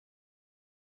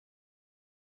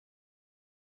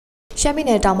ရှမ်းပြည်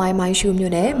နယ်တောင်ပိုင်းမိုင်းရှူး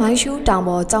မြို့နယ်မိုင်းရှူးတောင်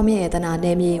ပေါ်ကျောင်းမြင့်ရတနာန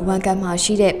ယ်မြေဝန်ကန်မှာ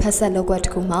ရှိတဲ့ဖက်ဆက်လောက်ကွက်တ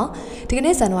စ်ခုမှာဒီက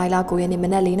နေ့ဇန်နဝါရီလ9ရက်နေ့မ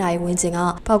နက်4:00နာရီဝန်းကျင်က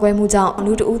ဖောက်ခွဲမှုကြောင့်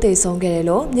လူတဦးသေဆုံးခဲ့တယ်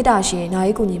လို့မြေတားရှင်နို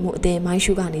င်ကူညီမှုအသင်းမိုင်း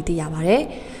ရှူးကနေသိရပါဗျ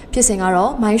။ဖြစ်စဉ်က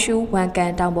တော့မိုင်းရှူးဝန်က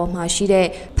န်တောင်ပေါ်မှာရှိတဲ့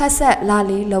ဖက်ဆက်လာ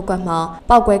လီလောက်ကွက်မှာ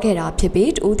ပောက်ကွဲခဲ့တာဖြစ်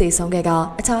ပြီးတဦးသေဆုံးခဲ့က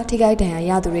အခြားထိခိုက်ဒဏ်ရာ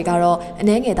ရသူတွေကတော့အန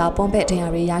ည်းငယ်သာပုံပဲ့ဒဏ်ရာ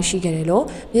တွေရရှိခဲ့တယ်လို့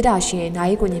မြေတားရှင်နို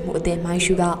င်ကူညီမှုအသင်းမိုင်း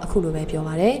ရှူးကအခုလိုပဲပြော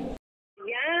ပါတယ်။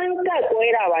ကွဲ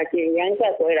တာပါရှင်ရမ်းဆ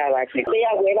က်ကွဲတာပါရှင်တ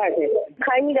ယောက်ကွဲပါရှင်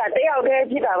ခိုင်းမိတာတယောက်တည်း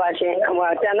ဖြစ်တာပါရှင်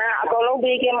ဟိုကျန်တာအကုန်လုံး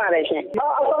ပေးကင်းပါတယ်ရှင်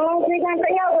အကုန်လုံးပေးကင်းတ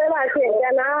ယောက်ကွဲပါရှင်ကျ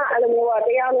န်တာအဲ့လိုမျိုးပေါ့တ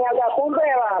ယောက်နှစ်ယောက်ကပုံပဲ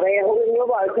ပါပဲဟိုလိုမျိုး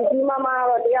ပေါ့ကြီးမမ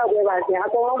တော့တယောက်ကွဲပါရှင်အ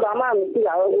ကုန်လုံးဘာမှမရှိ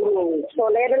ပါဘူးဆို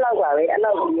လဲတဲ့လောက်ပါပဲအဲ့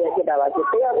လောက်ကြီးဖြစ်တာပါရှင်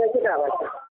တယောက်တည်းဖြစ်တာပါရှ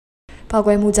င်ပောက်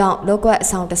ကွဲမှုကြောင့်လောက်ကွက်အ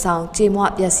ဆောင်တဆောင်ကြေမွ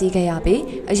ပျက်စီးခဲ့ရပြီး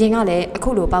အရင်ကလည်းအခု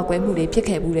လိုပောက်ကွဲမှုတွေဖြစ်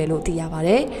ခဲ့မှုတယ်လို့သိရပါတ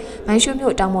ယ်။မိုင်းရှု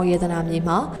မြို့တောင်ပေါ်ရေသနာမြေ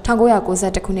မှာ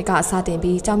1992ခုနှစ်ကအစတင်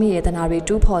ပြီးကျောင်းမြေရေသနာတွေ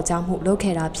တူးဖော်ကြောင်းမှုလုပ်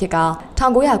ခဲ့တာဖြစ်က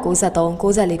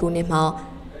1993-94ခုနှစ်မှာ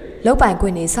လောက်ပိုင်ခွ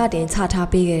င့်နေစတင်ချထား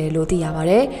ပေးခဲ့တယ်လို့သိရပါ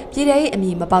တယ်။ပြည်ထောင်အမ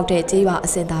ည်မပေါက်တဲ့ကျေးရွာအ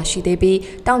စင်သာရှိသေးပြီး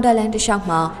တောင်တက်လန်းတလျှောက်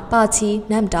မှာပါချီ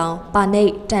နမ်တောင်ပါနိ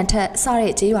တ်တန်ထက်စ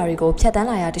တဲ့ကျေးရွာတွေကိုဖျက်တမ်း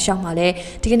လာရတလျှောက်မှာလည်း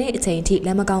ဒီကနေ့အချိန်ထိလ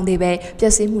က်မကောင်းသေးပဲပျ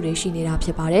က်စီးမှုတွေရှိနေတာဖြ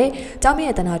စ်ပါတယ်။ကျောင်းမြ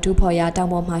င့်တနာဒူးဖော်ရတောင်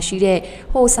ပေါ်မှာရှိတဲ့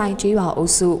ဟိုဆိုင်ကျေးရွာအု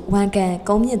ပ်စုဝန်ကန်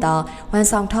ကုန်းမြင့်သာဝန်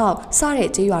ဆောင်ထောက်စတဲ့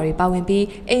ကျေးရွာတွေပါဝင်ပြီး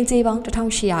အင်ဂျီပေါင်း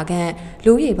1800ခန့်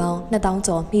လူဦးရေပေါင်း2000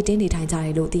ကျော်မိတင်းနေထိုင်ကြတ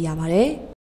ယ်လို့သိရပါတယ်။